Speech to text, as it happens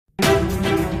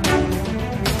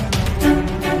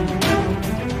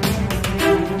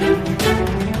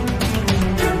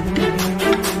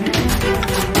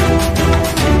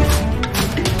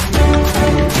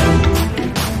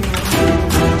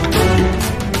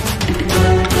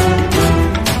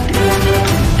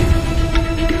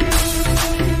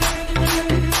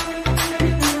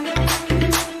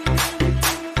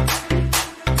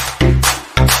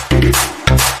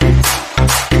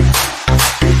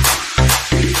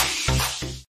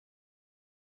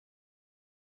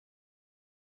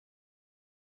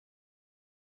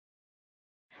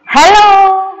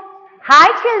Hi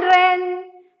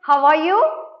children, how are you?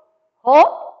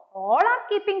 Hope all are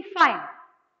keeping fine.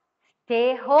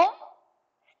 Stay home,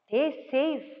 stay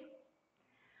safe.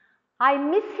 I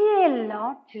miss you a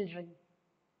lot, children.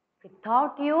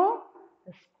 Without you,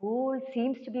 the school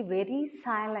seems to be very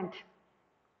silent.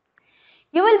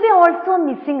 You will be also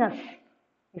missing us,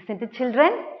 isn't it,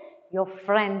 children? Your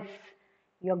friends,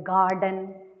 your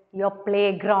garden, your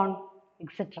playground,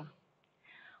 etc.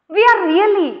 We are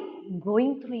really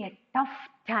going through a tough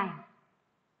time.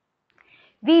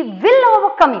 We will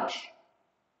overcome it.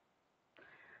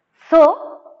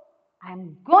 So, I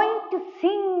am going to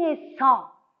sing a song.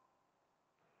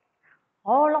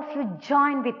 All of you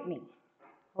join with me.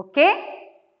 Okay?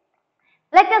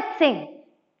 Let us sing.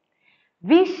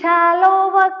 We shall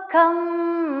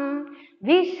overcome.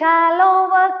 We shall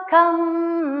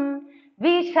overcome.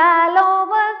 We shall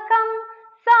overcome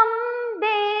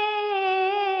someday.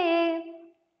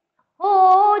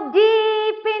 Oh,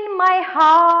 deep in my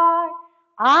heart,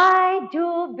 I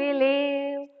do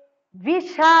believe we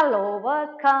shall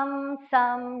overcome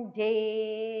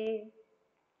someday.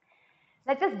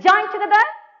 Let us join together.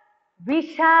 We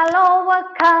shall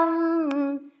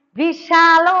overcome. We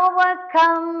shall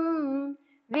overcome.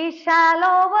 We shall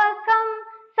overcome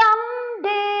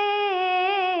someday.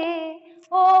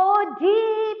 Oh,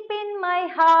 deep in my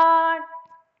heart,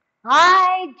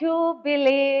 I do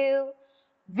believe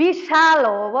we shall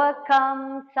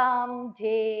overcome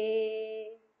someday.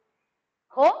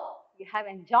 Hope you have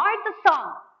enjoyed the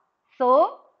song.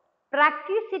 So,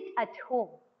 practice it at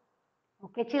home.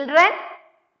 Okay, children?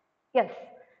 Yes.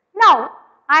 Now,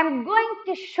 I am going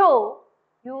to show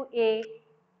you a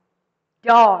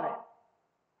doll.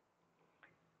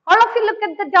 All of you look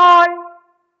at the doll.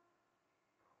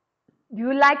 Do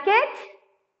you like it?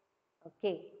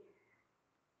 Okay.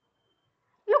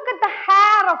 Look at the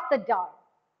hair of the doll.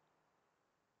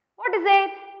 What is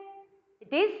it?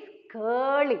 It is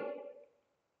curly.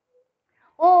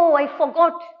 Oh, I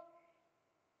forgot.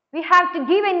 We have to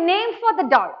give a name for the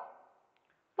doll.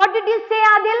 What did you say,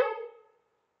 Adil?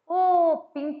 Oh,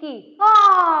 Pinky.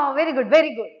 Oh, very good,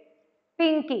 very good.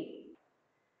 Pinky.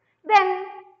 Then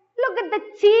look at the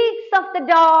cheeks of the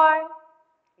doll.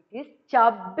 It is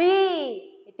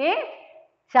chubby. It is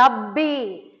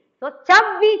chubby. So,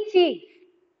 chubby cheeks.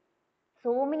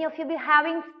 So many of you be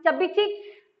having chubby cheeks,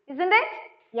 isn't it?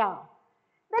 Yeah.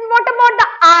 Then what about the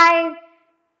eyes?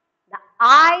 The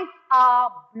eyes are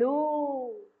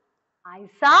blue. Eyes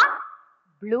are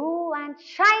blue and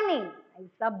shining.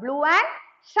 Eyes are blue and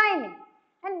shining.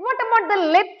 And what about the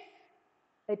lips?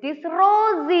 It is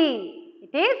rosy.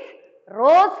 It is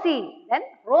rosy. Then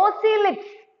rosy lips.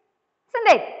 Isn't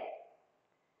it?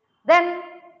 Then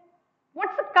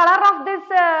what's the color of this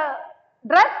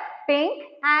dress? Pink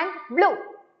and blue.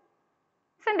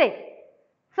 Isn't it?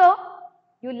 So,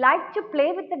 you like to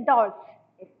play with the dolls,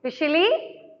 especially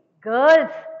girls,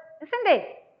 isn't it?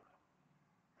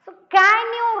 So,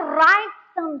 can you write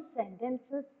some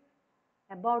sentences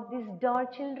about this doll,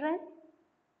 children?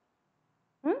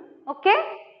 Okay?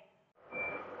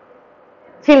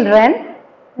 Children,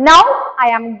 now I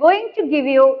am going to give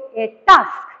you a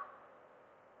task.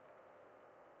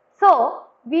 So,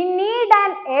 we need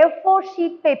an A4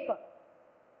 sheet paper.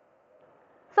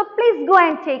 So, please go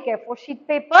and take A4 sheet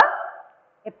paper,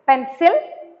 a pencil.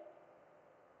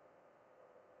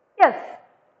 Yes,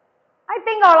 I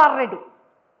think all are ready.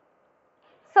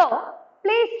 So,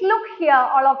 please look here,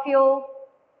 all of you.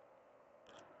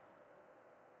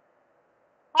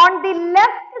 On the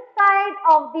left side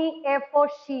of the A4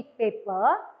 sheet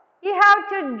paper, you have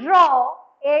to draw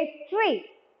a tree.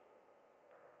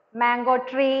 Mango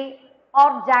tree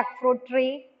or jackfruit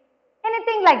tree,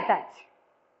 anything like that.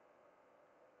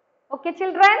 Okay,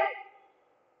 children?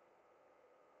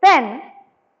 Then,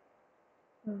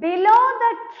 below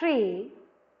the tree,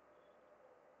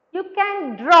 you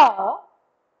can draw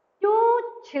two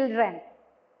children.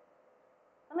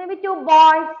 Maybe two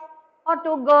boys or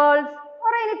two girls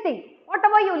or anything,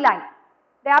 whatever you like.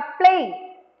 They are playing.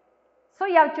 So,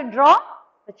 you have to draw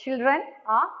the children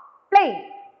are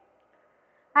playing.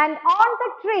 And on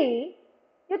the tree,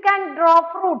 you can draw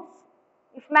fruits.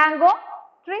 If mango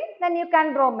tree, then you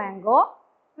can draw mango.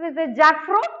 If it is a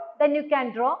jackfruit, then you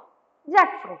can draw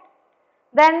jackfruit.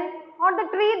 Then on the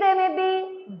tree there may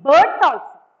be birds also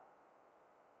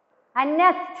and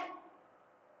nest.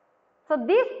 So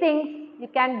these things you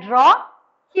can draw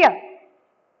here.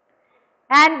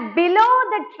 And below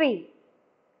the tree,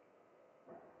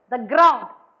 the ground,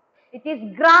 it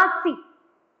is grassy.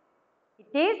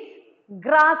 It is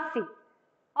grassy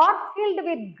or filled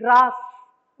with grass.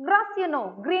 Grass, you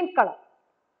know, green color.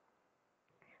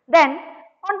 Then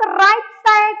on the right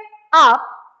side, up,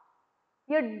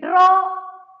 you draw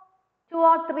 2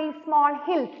 or 3 small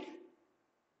hills.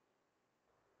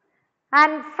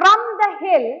 And from the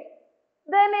hill,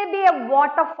 there may be a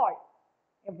waterfall.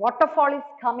 A waterfall is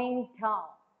coming down.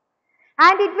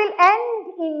 And it will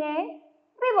end in a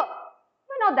river.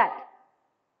 You know that.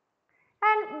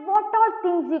 And what all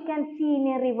things you can see in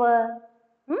a river?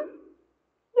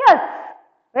 Yes,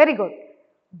 very good.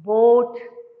 Boat,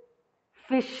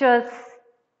 fishes.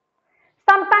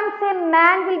 Sometimes a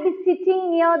man will be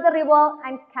sitting near the river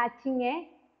and catching a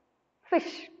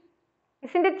fish.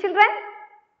 Isn't it, children?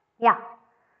 Yeah.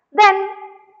 Then,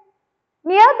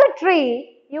 near the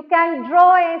tree, you can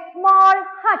draw a small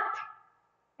hut.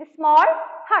 A small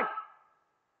hut.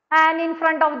 And in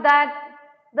front of that,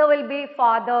 there will be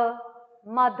father,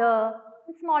 mother,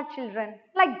 and small children,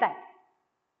 like that.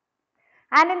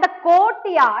 And in the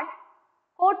courtyard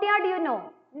you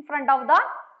know, in front of the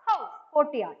house,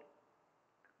 courtyard.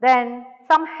 Then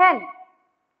some hens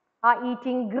are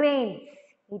eating grains.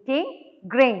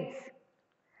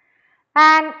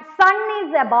 And sun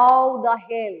is above the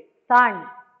hill. Sun,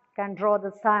 can draw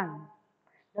the sun.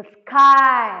 The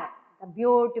sky, the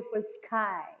beautiful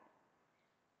sky.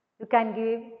 You can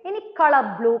give any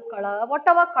color, blue color,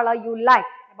 whatever color you like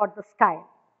about the sky.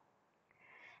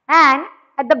 And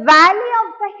at the valley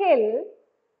of the hill,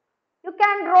 you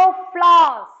can draw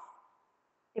flowers.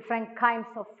 Different kinds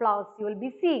of flowers you will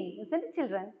be seeing, isn't it,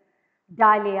 children?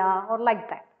 Dahlia or like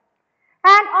that.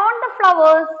 And on the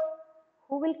flowers,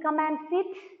 who will come and sit?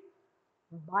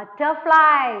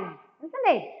 Butterflies, isn't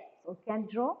it? So you can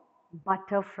draw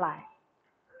butterfly.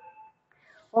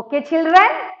 Okay, children?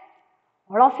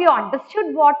 All of you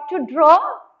understood what to draw?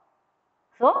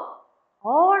 So,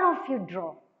 all of you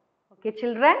draw. Okay,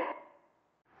 children?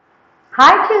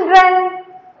 Hi, children.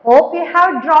 Hope you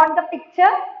have drawn the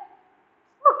picture.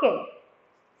 Okay.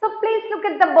 So, please look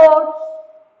at the board.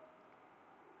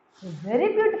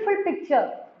 Very beautiful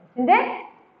picture, isn't it?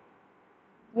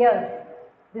 Yes.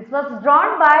 This was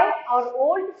drawn by our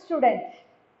old student,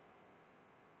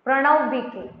 Pranav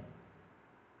BK.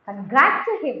 Congrats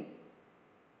to him.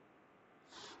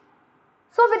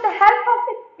 So, with the help of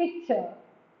this picture,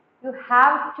 you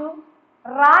have to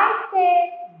write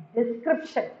a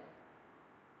description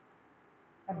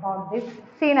about this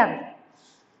scenery.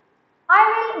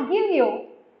 I will give you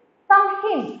some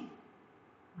hints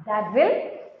that will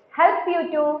help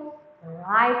you to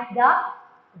write the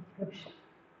description.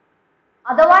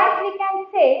 Otherwise, we can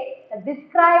say the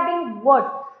describing words.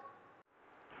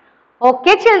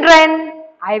 Okay, children,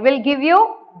 I will give you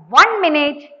 1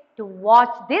 minute to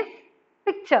watch this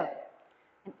picture.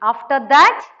 And after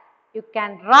that, you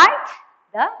can write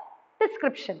the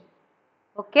description.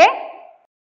 Okay?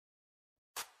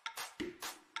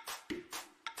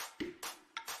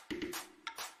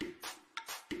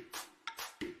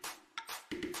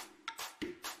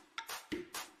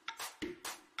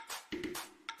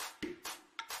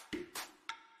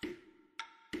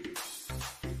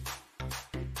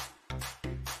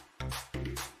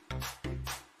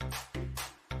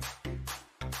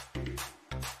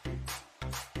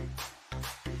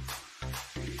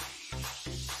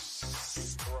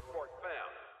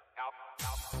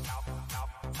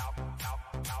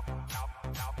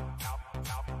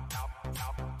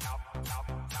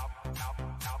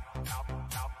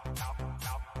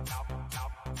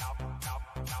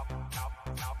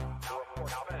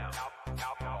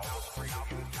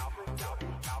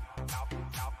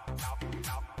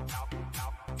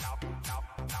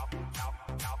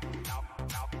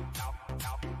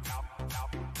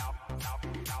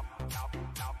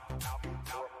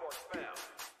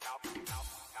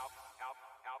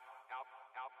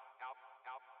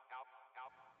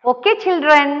 Okay,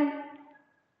 children,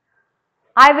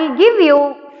 I will give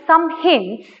you some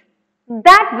hints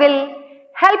that will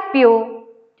help you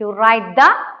to write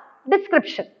the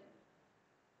description.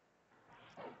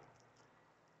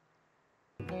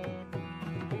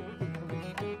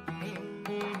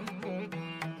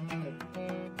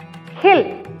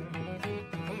 Hill.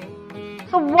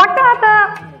 So, what are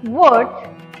the words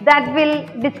that will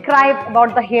describe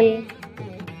about the hill?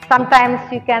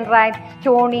 Sometimes you can write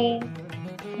stony,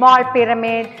 small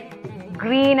pyramid,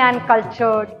 green and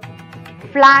cultured,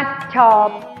 flat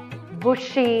top,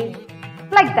 bushy,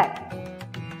 like that.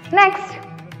 Next,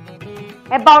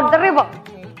 about the river.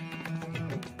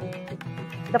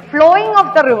 The flowing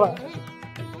of the river,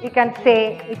 you can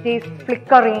say it is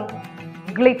flickering,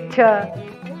 glitter,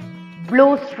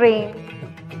 blue stream,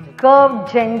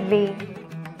 curved gently,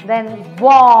 then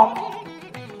warm,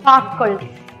 sparkles,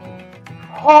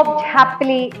 hopped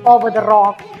happily over the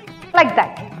rocks, like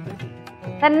that.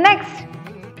 Then next,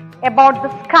 about the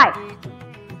sky.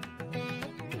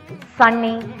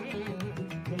 Sunny,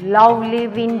 lovely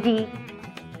windy,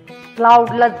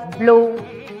 cloudless blue,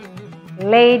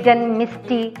 laden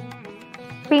misty,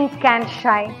 pink and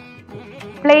shy,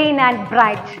 plain and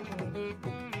bright,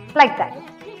 like that.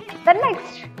 The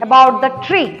next about the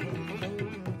tree.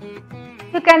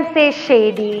 You can say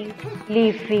shady,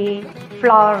 leafy,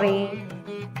 flowery,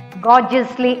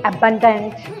 gorgeously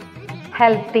abundant,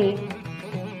 healthy.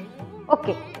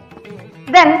 Okay.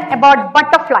 Then about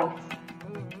butterflies.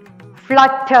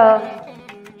 Flutter,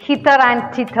 hither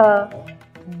and thither,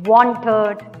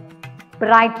 wanted,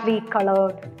 brightly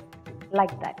colored,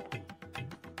 like that.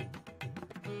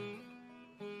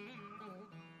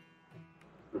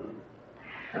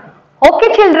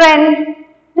 Okay children,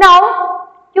 now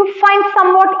you find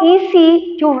somewhat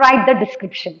easy to write the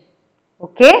description.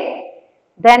 Okay,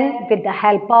 then with the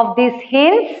help of these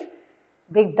hints,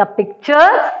 with the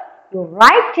pictures, you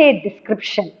write a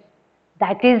description.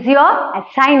 That is your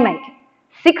assignment.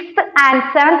 6th and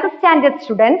 7th standard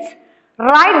students,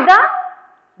 write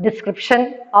the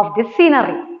description of this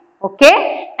scenery.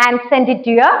 Okay, and send it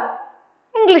to your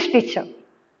English teacher.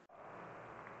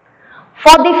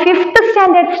 For the 5th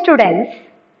standard students,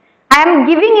 I am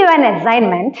giving you an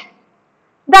assignment,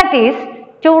 that is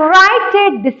to write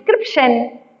a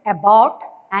description about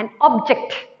an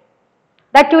object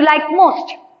that you like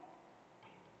most.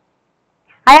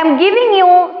 I am giving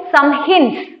you some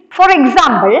hints. For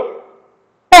example,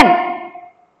 pen.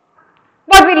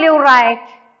 What will you write?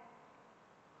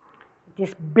 It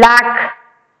is black,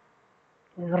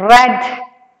 red,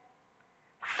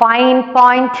 fine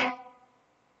point,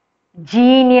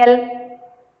 genial,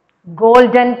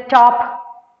 golden top,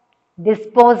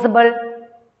 disposable,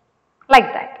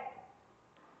 like that.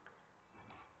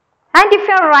 And if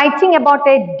you are writing about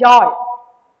a doll,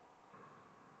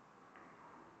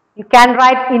 you can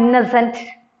write innocent,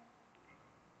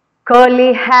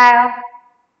 curly hair,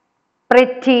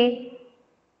 pretty,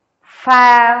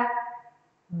 fair,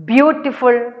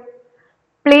 beautiful,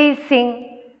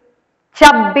 pleasing,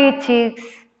 chubby cheeks,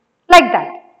 like that.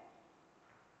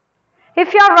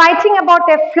 If you are writing about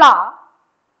a flower,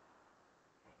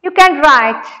 you can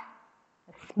write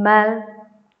the smell,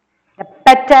 the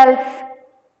petals,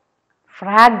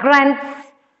 fragrance,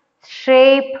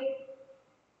 shape,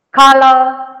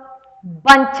 color,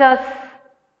 bunches,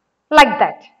 like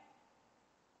that.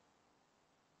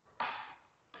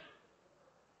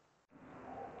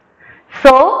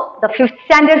 So, the 5th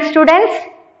standard students,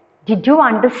 did you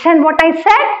understand what I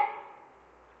said?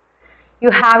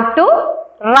 You have to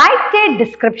write a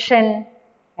description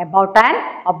about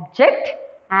an object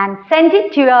and send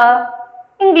it to your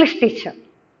English teacher.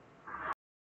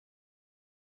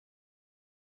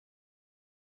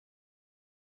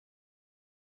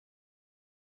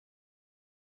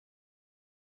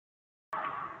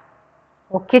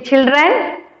 Okay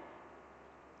children,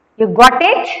 you got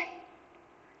it?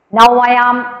 Now I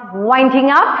am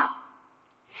winding up.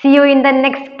 See you in the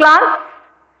next class.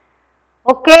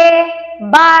 Okay,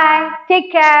 bye.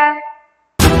 Take care.